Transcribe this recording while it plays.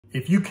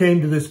If you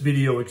came to this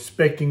video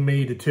expecting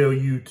me to tell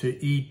you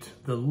to eat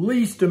the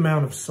least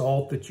amount of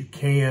salt that you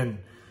can,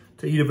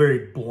 to eat a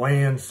very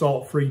bland,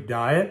 salt-free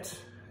diet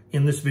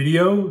in this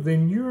video,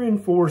 then you're in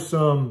for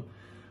some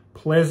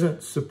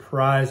pleasant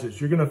surprises.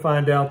 You're gonna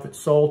find out that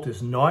salt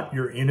is not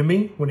your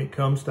enemy when it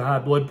comes to high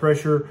blood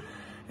pressure,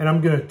 and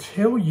I'm gonna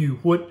tell you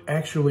what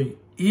actually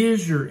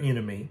is your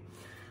enemy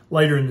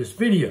later in this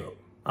video.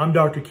 I'm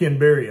Dr. Ken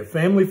Berry, a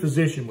family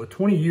physician with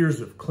 20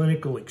 years of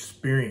clinical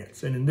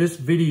experience. And in this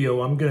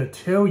video, I'm going to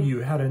tell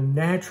you how to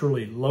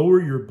naturally lower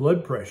your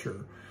blood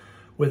pressure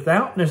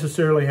without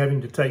necessarily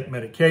having to take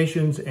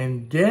medications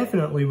and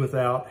definitely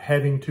without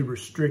having to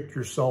restrict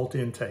your salt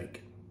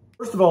intake.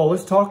 First of all,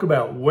 let's talk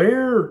about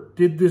where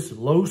did this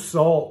low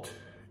salt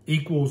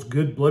equals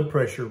good blood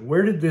pressure?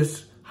 Where did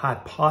this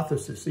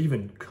hypothesis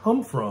even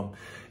come from?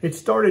 It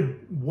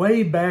started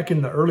way back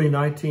in the early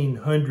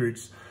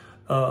 1900s.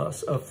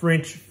 A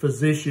French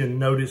physician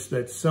noticed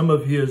that some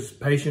of his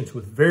patients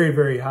with very,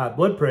 very high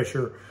blood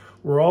pressure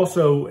were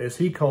also, as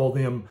he called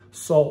them,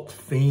 salt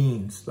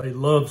fiends. They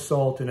loved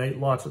salt and ate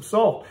lots of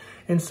salt.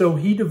 And so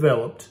he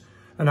developed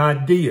an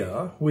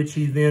idea, which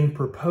he then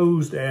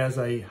proposed as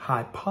a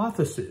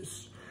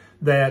hypothesis,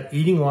 that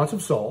eating lots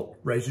of salt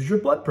raises your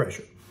blood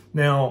pressure.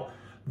 Now,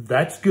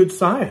 that's good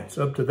science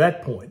up to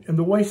that point. And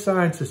the way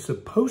science is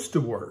supposed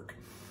to work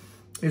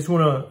is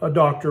when a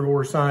doctor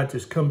or a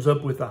scientist comes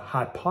up with a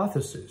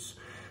hypothesis,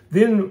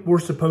 then we're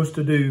supposed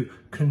to do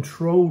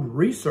controlled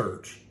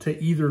research to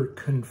either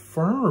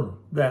confirm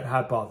that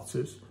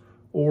hypothesis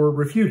or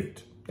refute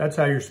it. That's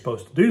how you're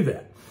supposed to do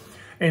that.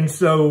 And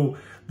so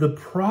the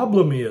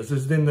problem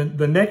is then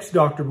the next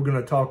doctor we're going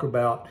to talk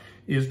about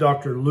is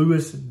Dr.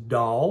 Louis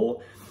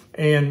Doyle.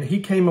 And he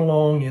came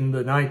along in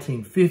the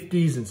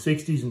 1950s and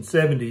 60s and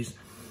 70s.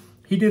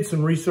 He did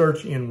some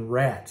research in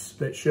rats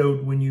that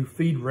showed when you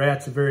feed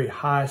rats a very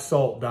high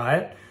salt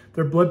diet,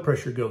 their blood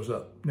pressure goes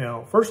up.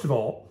 Now, first of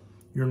all,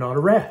 you're not a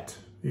rat.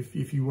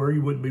 If you were,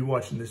 you wouldn't be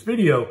watching this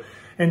video.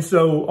 And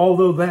so,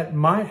 although that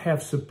might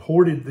have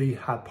supported the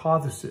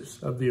hypothesis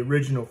of the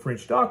original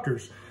French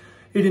doctors,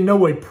 it in no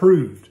way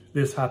proved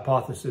this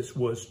hypothesis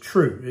was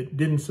true. It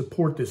didn't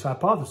support this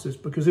hypothesis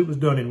because it was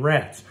done in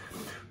rats.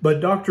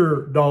 But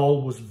Dr.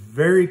 Doyle was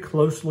very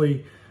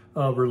closely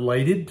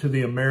related to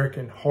the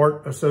American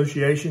Heart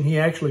Association. He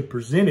actually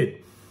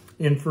presented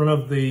in front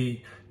of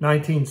the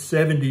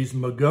 1970s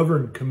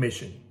McGovern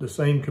Commission, the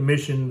same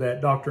commission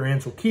that Dr.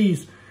 Ansel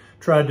Keys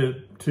tried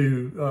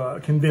to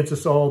convince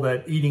us all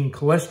that eating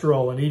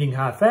cholesterol and eating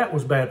high fat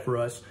was bad for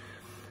us.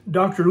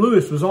 Dr.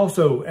 Lewis was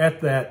also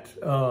at that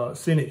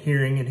Senate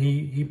hearing, and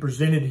he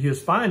presented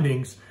his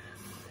findings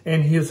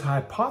and his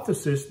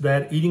hypothesis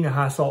that eating a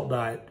high salt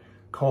diet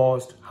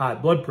caused high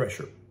blood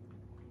pressure.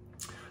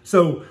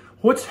 So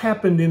what's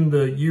happened in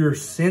the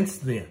years since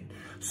then?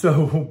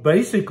 So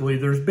basically,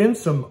 there's been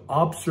some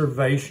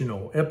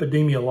observational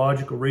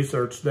epidemiological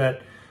research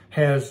that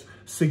has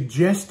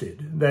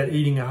suggested that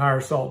eating a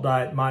higher salt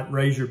diet might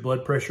raise your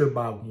blood pressure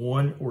by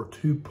 1 or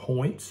 2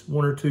 points,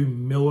 1 or 2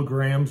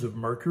 milligrams of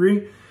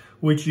mercury,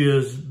 which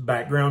is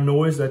background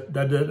noise.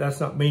 That's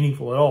not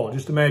meaningful at all.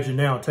 Just imagine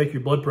now, take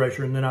your blood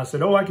pressure, and then I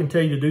said, oh, I can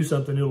tell you to do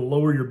something. It'll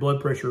lower your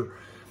blood pressure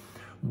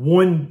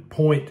 1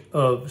 point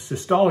of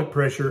systolic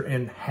pressure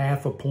and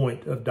 0.5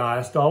 point of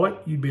diastolic.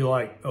 You'd be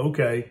like,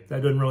 okay,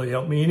 that doesn't really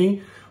help me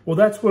any. Well,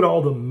 that's what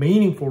all the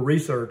meaningful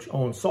research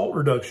on salt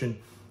reduction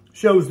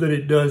shows that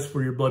it does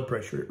for your blood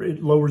pressure.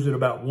 It lowers it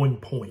about 1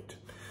 point,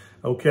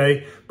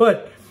 okay?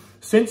 But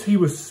since he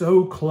was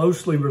so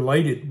closely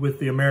related with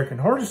the American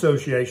Heart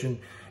Association,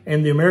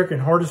 and the American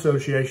Heart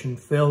Association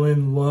fell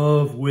in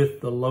love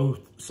with the low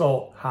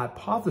salt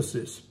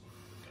hypothesis,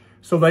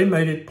 so they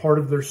made it part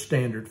of their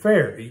standard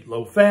fare. Eat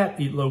low fat,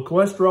 eat low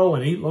cholesterol,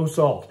 and eat low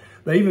salt.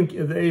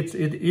 It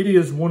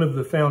is one of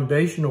the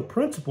foundational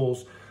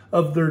principles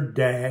of their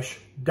DASH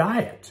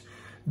diet.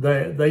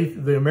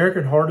 The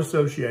American Heart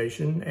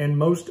Association and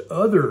most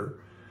other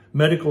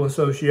medical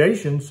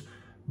associations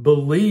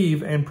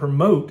believe and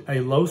promote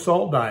a low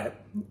salt diet,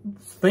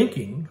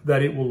 thinking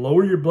that it will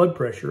lower your blood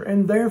pressure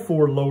and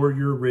therefore lower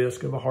your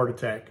risk of a heart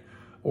attack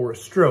or a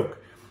stroke.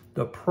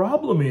 The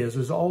problem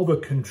is all the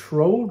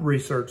controlled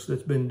research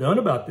that's been done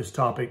about this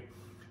topic,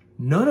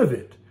 none of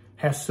it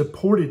has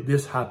supported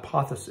this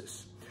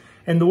hypothesis.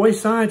 And the way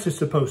science is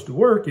supposed to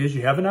work is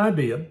you have an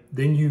idea,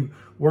 then you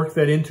work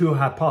that into a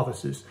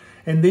hypothesis,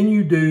 and then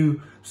you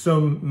do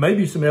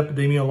maybe some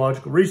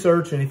epidemiological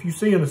research. And if you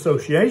see an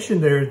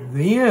association there,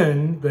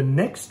 then the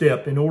next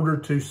step in order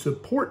to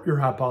support your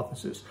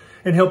hypothesis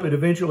and help it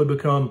eventually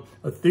become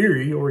a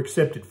theory or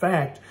accepted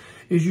fact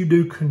is you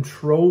do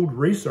controlled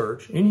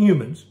research in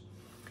humans.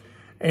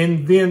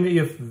 And then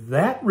if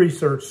that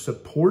research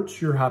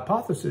supports your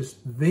hypothesis,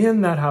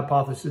 then that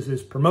hypothesis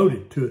is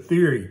promoted to a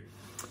theory.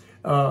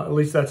 At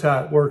least that's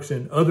how it works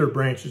in other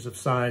branches of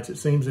science. It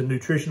seems in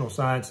nutritional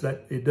science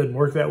that it doesn't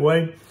work that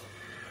way.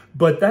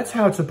 But that's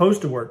how it's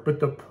supposed to work. But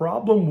the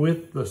problem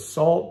with the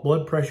salt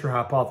blood pressure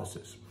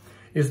hypothesis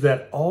is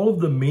that all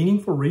of the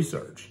meaningful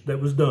research that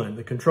was done,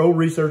 the controlled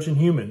research in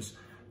humans,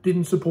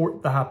 didn't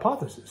support the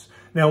hypothesis.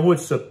 Now,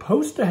 what's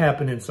supposed to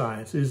happen in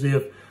science is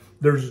if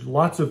there's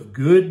lots of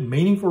good,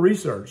 meaningful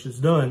research that's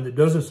done that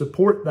doesn't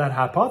support that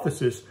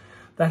hypothesis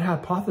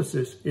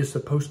is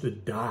supposed to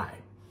die.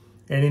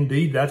 And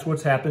indeed, that's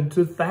what's happened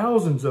to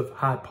thousands of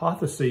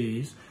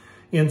hypotheses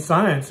in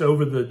science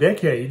over the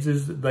decades,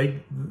 is that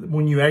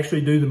when you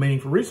actually do the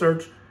meaningful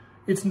research,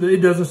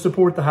 it doesn't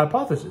support the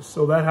hypothesis.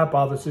 So that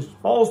hypothesis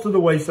falls to the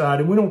wayside,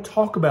 and we don't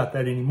talk about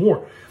that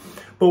anymore.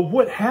 But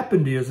what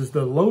happened is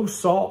the low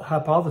salt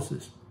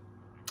hypothesis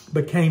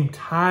became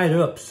tied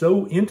up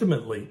so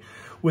intimately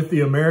with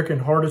the American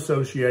Heart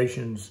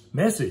Association's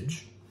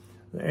message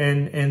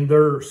and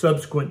their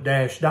subsequent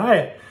DASH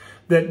diet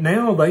that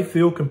now they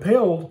feel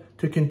compelled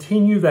to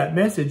continue that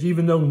message,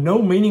 even though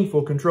no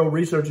meaningful controlled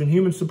research in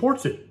humans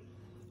supports it.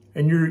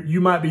 And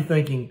you might be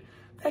thinking,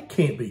 that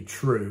can't be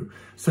true.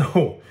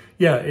 So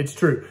yeah, it's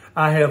true.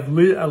 I have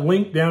a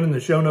link down in the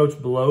show notes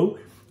below.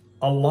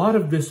 A lot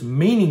of this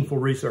meaningful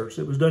research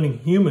that was done in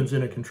humans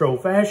in a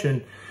controlled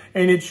fashion,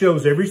 and it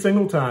shows every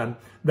single time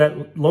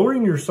that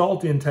lowering your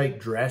salt intake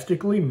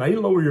drastically may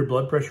lower your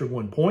blood pressure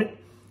 1 point,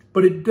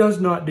 but it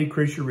does not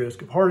decrease your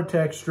risk of heart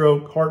attack,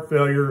 stroke, heart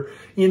failure.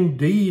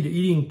 Indeed,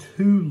 eating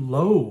too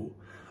low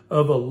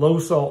of a low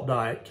salt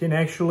diet can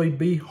actually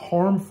be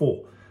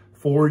harmful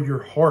for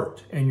your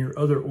heart and your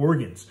other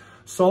organs.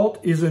 Salt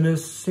is an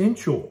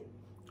essential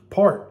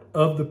part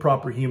of the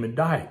proper human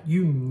diet.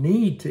 You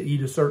need to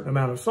eat a certain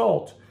amount of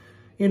salt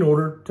in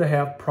order to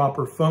have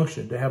proper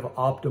function, to have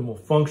optimal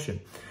function.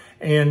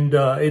 And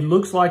it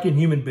looks like in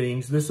human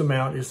beings, this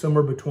amount is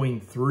somewhere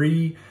between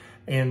 3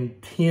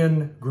 and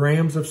 10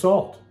 grams of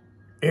salt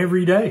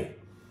every day.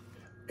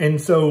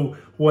 And so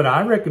what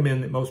I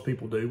recommend that most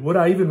people do, what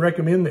I even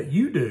recommend that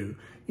you do,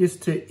 is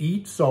to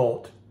eat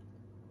salt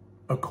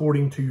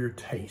according to your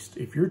taste.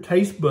 If your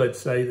taste buds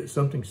say that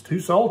something's too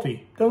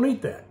salty, don't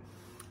eat that.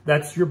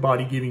 That's your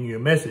body giving you a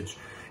message.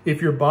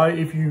 If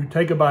you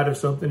take a bite of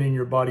something and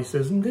your body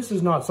says, this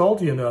is not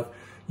salty enough,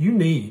 you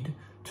need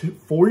to,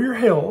 for your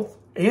health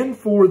and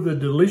for the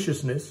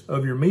deliciousness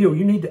of your meal,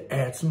 you need to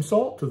add some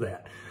salt to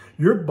that.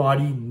 Your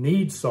body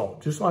needs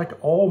salt, just like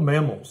all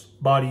mammals'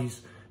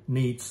 bodies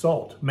need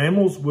salt.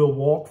 Mammals will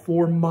walk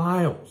for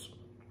miles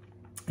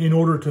in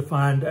order to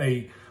find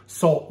a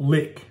salt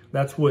lick.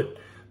 That's what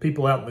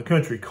people out in the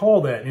country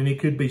call that. And it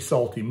could be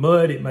salty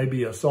mud. It may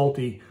be a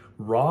salty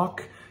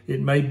rock. It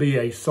may be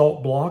a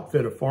salt block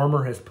that a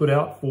farmer has put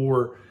out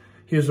for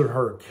his or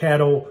her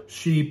cattle,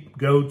 sheep,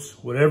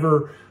 goats,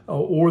 whatever,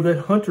 or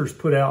that hunters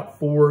put out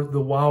for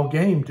the wild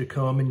game to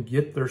come and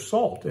get their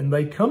salt. And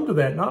they come to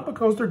that not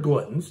because they're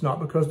gluttons, not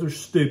because they're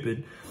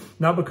stupid,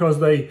 not because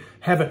they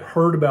haven't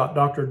heard about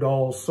Dr.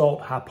 Doyle's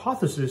salt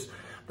hypothesis.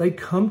 They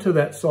come to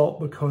that salt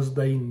because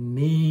they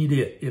need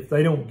it. If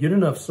they don't get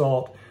enough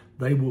salt,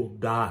 they will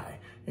die,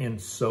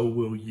 and so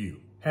will you.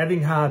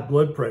 Having high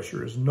blood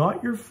pressure is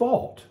not your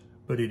fault,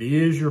 but it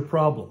is your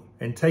problem.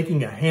 And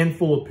taking a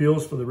handful of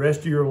pills for the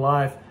rest of your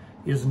life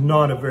is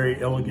not a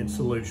very elegant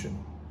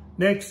solution.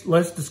 Next,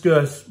 let's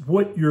discuss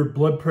what your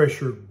blood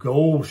pressure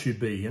goal should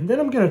be. And then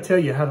I'm going to tell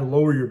you how to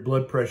lower your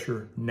blood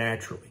pressure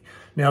naturally.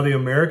 Now, the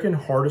American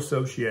Heart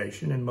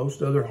Association and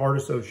most other heart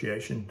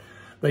associations,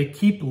 they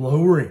keep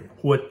lowering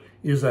what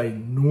is a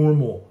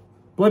normal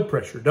blood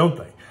pressure, don't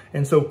they?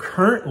 And so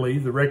currently,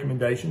 the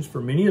recommendations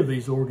for many of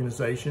these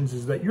organizations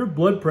is that your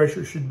blood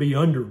pressure should be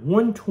under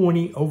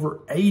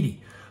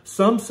 120/80.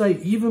 Some say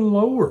even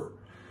lower.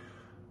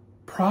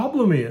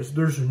 Problem is,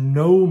 there's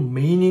no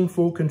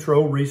meaningful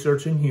control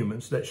research in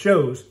humans that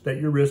shows that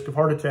your risk of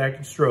heart attack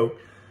and stroke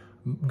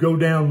go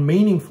down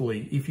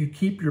meaningfully if you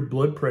keep your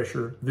blood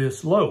pressure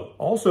this low.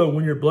 Also,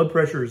 when your blood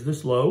pressure is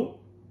this low,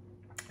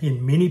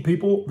 in many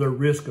people, the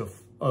risk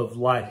of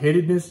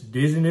lightheadedness,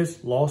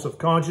 dizziness, loss of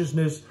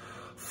consciousness,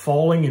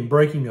 falling and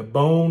breaking a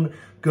bone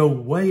go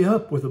way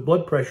up with a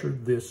blood pressure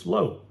this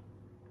low.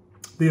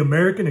 The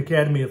American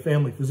Academy of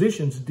Family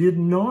Physicians did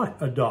not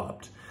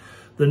adopt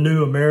the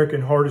new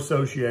American Heart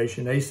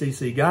Association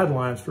ACC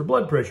guidelines for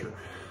blood pressure.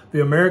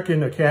 The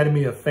American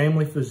Academy of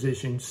Family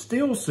Physicians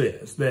still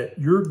says that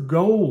your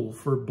goal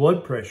for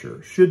blood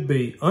pressure should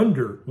be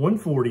under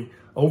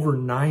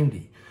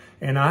 140/90.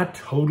 And I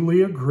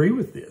totally agree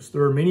with this.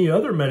 There are many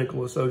other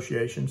medical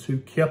associations who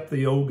kept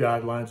the old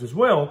guidelines as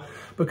well,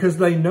 because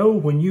they know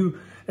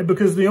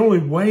because the only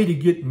way to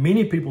get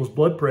many people's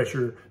blood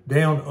pressure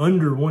down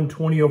under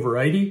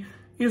 120/80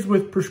 is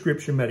with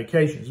prescription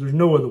medications. There's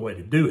no other way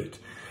to do it.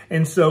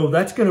 And so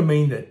that's going to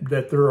mean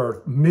that there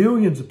are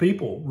millions of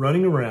people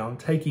running around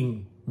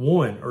taking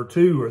 1 or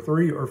 2 or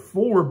 3 or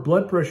 4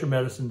 blood pressure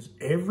medicines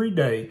every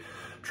day,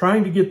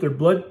 trying to get their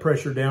blood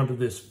pressure down to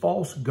this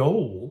false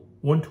goal,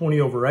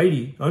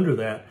 120/80, under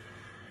that.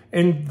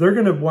 And they're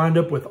going to wind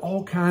up with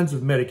all kinds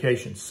of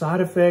medication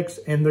side effects,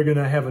 and they're going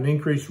to have an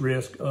increased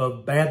risk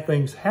of bad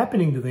things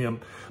happening to them,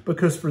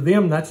 because for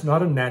them, that's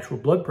not a natural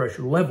blood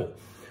pressure level.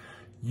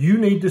 You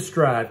need to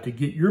strive to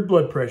get your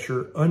blood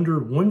pressure under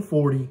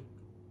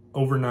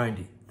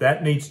 140/90.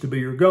 That needs to be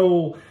your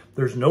goal.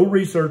 There's no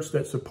research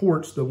that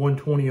supports the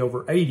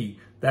 120/80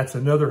 That's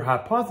another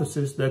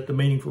hypothesis that the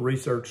meaningful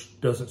research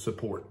doesn't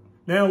support.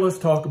 Now let's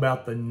talk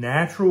about the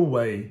natural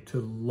way to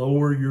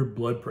lower your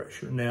blood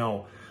pressure.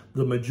 Now,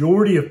 the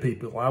majority of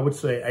people, I would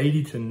say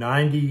 80 to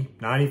 90,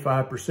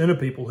 95% of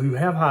people who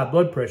have high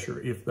blood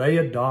pressure, if they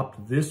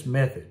adopt this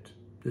method,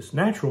 this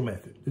natural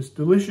method, this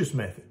delicious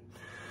method,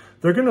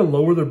 they're going to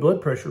lower their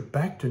blood pressure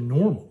back to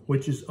normal,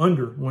 which is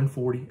under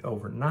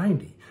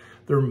 140/90.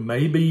 There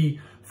may be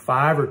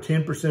 5 or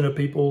 10% of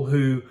people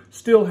who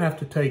still have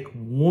to take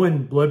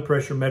one blood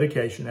pressure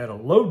medication at a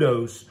low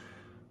dose,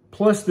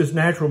 plus this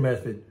natural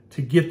method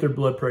to get their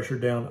blood pressure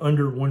down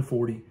under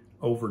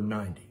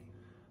 140/90.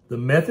 The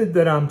method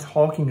that I'm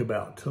talking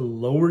about to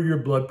lower your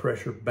blood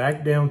pressure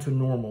back down to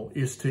normal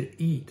is to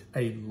eat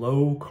a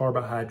low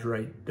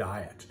carbohydrate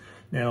diet.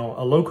 Now,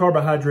 a low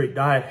carbohydrate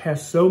diet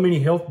has so many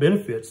health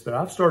benefits that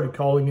I've started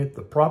calling it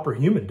the proper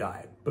human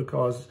diet,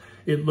 because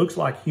it looks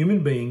like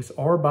human beings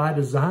are by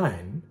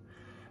design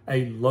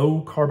a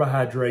low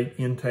carbohydrate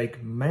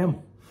intake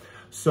mammal.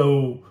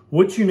 So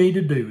what you need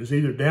to do is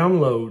either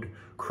download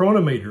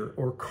Chronometer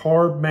or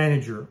Carb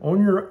Manager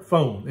on your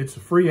phone. It's a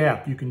free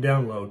app you can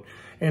download,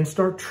 and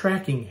start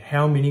tracking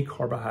how many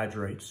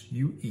carbohydrates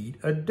you eat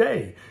a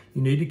day.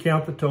 You need to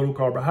count the total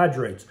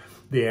carbohydrates.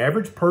 The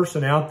average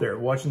person out there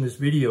watching this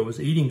video is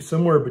eating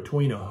somewhere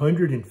between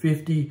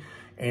 150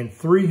 and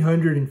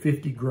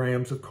 350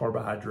 grams of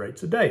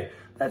carbohydrates a day.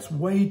 That's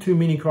way too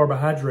many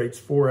carbohydrates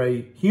for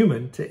a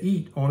human to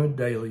eat on a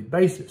daily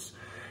basis.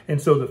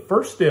 And so the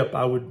first step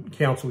I would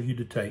counsel you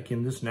to take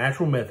in this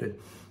natural method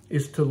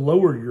is to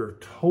lower your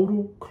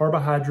total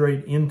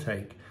carbohydrate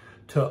intake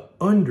to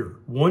under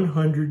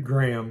 100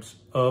 grams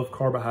of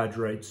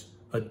carbohydrates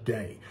a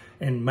day,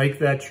 and make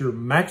that your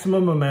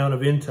maximum amount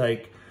of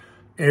intake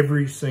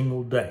every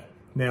single day.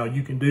 Now,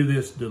 you can do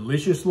this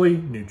deliciously,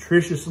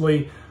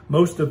 nutritiously.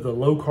 Most of the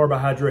low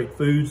carbohydrate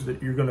foods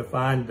that you're going to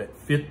find that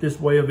fit this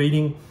way of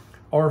eating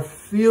are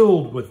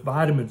filled with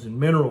vitamins and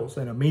minerals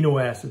and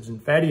amino acids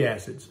and fatty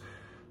acids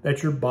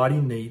that your body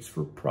needs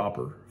for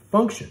proper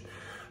function.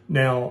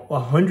 Now,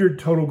 100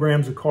 total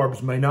grams of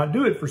carbs may not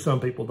do it for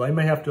some people. They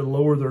may have to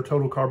lower their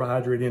total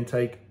carbohydrate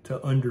intake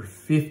to under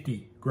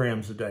 50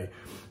 grams a day.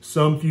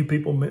 Some few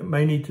people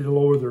may need to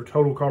lower their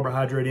total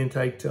carbohydrate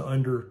intake to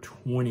under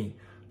 20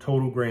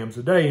 total grams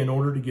a day in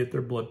order to get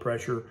their blood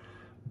pressure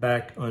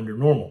back under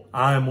normal.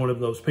 I am one of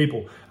those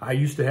people. I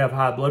used to have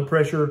high blood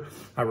pressure.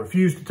 I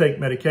refused to take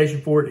medication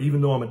for it.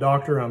 Even though I'm a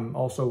doctor, I'm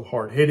also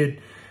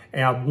hard-headed.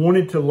 And I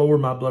wanted to lower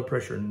my blood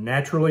pressure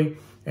naturally.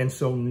 And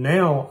so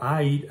now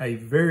I eat a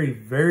very,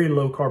 very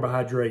low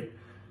carbohydrate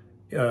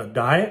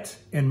diet,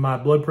 and my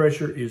blood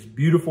pressure is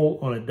beautiful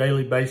on a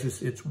daily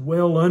basis. It's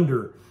well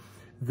under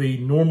the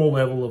normal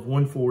level of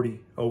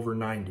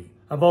 140/90.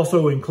 I've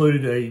also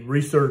included a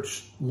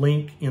research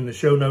link in the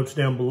show notes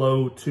down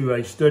below to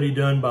a study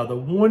done by the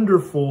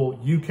wonderful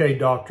UK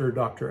doctor,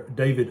 Dr.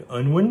 David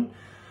Unwin,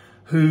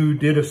 who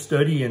did a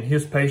study in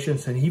his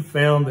patients, and he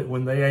found that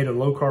when they ate a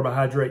low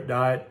carbohydrate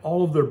diet,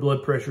 all of their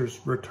blood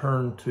pressures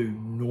returned to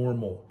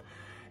normal.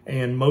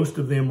 And most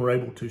of them were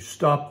able to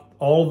stop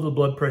all of the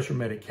blood pressure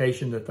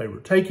medication that they were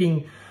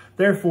taking,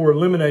 therefore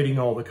eliminating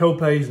all the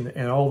copays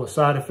and all the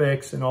side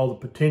effects and all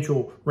the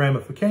potential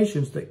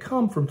ramifications that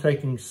come from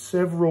taking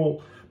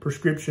several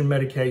prescription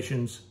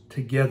medications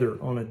together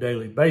on a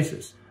daily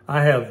basis.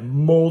 I have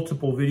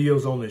multiple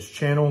videos on this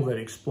channel that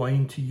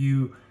explain to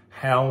you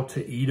how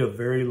to eat a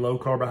very low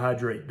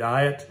carbohydrate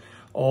diet,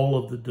 all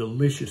of the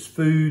delicious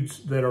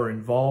foods that are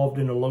involved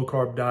in a low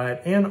carb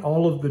diet, and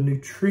all of the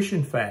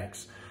nutrition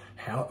facts,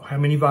 how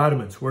many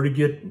vitamins, where to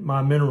get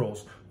my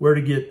minerals, where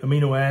to get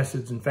amino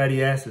acids and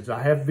fatty acids.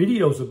 I have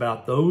videos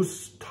about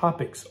those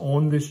topics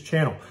on this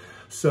channel.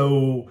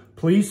 So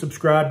please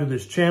subscribe to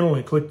this channel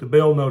and click the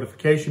bell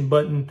notification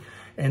button.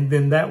 And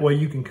then that way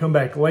you can come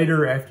back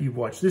later after you've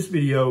watched this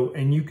video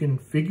and you can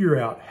figure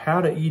out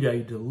how to eat a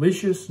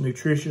delicious,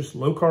 nutritious,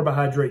 low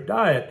carbohydrate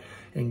diet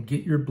and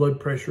get your blood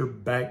pressure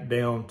back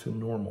down to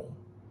normal.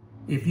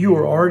 If you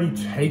are already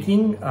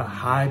taking a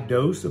high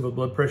dose of a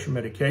blood pressure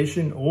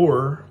medication,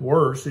 or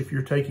worse, if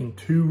you're taking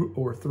 2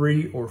 or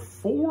 3 or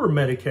 4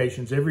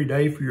 medications every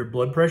day for your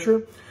blood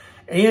pressure,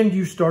 and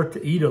you start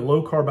to eat a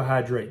low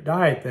carbohydrate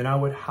diet, then I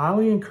would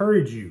highly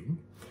encourage you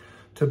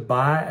to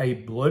buy a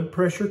blood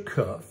pressure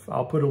cuff.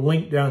 I'll put a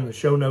link down in the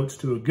show notes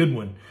to a good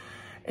one.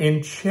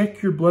 And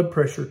check your blood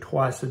pressure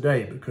twice a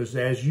day, because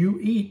as you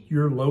eat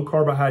your low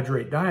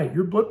carbohydrate diet,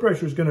 your blood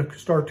pressure is going to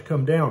start to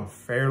come down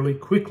fairly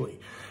quickly.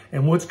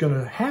 And what's going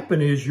to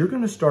happen is you're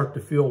going to start to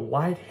feel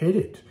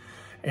lightheaded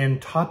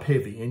and top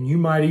heavy, and you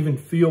might even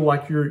feel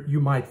like you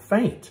might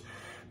faint.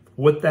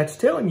 What that's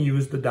telling you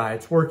is the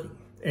diet's working,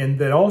 and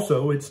that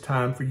also it's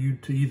time for you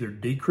to either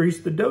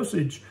decrease the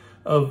dosage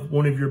of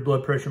one of your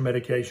blood pressure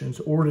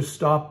medications or to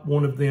stop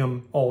one of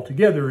them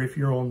altogether if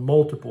you're on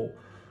multiple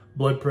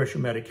blood pressure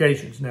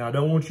medications. Now, I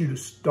don't want you to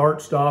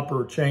start, stop,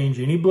 or change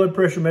any blood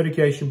pressure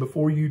medication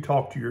before you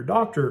talk to your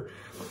doctor.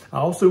 I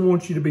also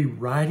want you to be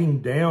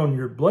writing down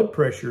your blood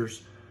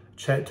pressures.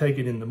 Take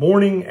it in the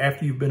morning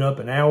after you've been up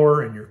an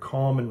hour and you're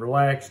calm and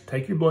relaxed.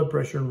 Take your blood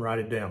pressure and write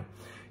it down.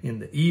 In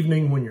the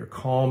evening, when you're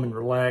calm and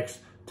relaxed,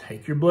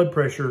 take your blood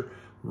pressure,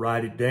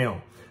 write it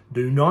down.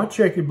 Do not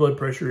check your blood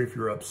pressure if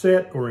you're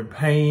upset or in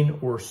pain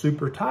or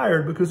super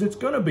tired, because it's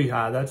going to be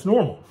high. That's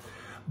normal.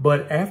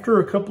 But after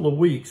a couple of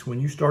weeks, when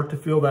you start to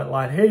feel that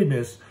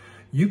lightheadedness,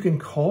 you can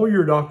call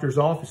your doctor's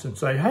office and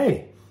say,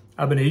 hey,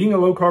 I've been eating a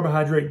low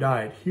carbohydrate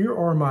diet. Here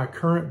are my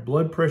current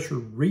blood pressure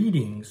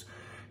readings.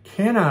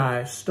 Can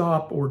I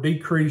stop or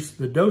decrease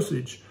the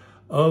dosage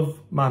of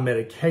my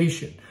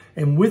medication?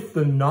 And with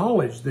the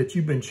knowledge that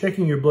you've been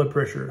checking your blood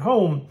pressure at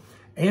home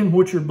and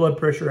what your blood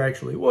pressure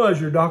actually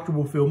was, your doctor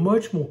will feel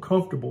much more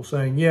comfortable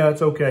saying, yeah,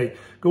 it's okay.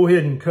 Go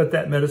ahead and cut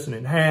that medicine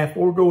in half,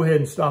 or go ahead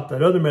and stop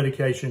that other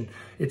medication.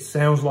 It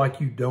sounds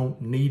like you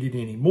don't need it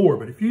anymore.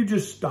 But if you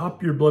just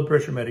stop your blood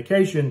pressure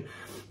medication,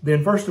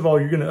 then first of all,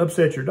 you're going to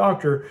upset your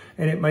doctor,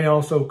 and it may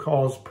also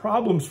cause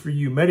problems for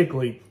you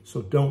medically.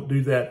 So don't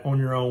do that on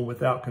your own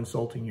without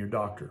consulting your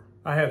doctor.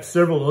 I have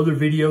several other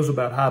videos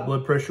about high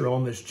blood pressure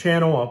on this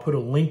channel. I'll put a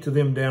link to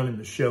them down in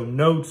the show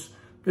notes.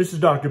 This is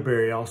Dr.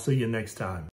 Barry. I'll see you next time.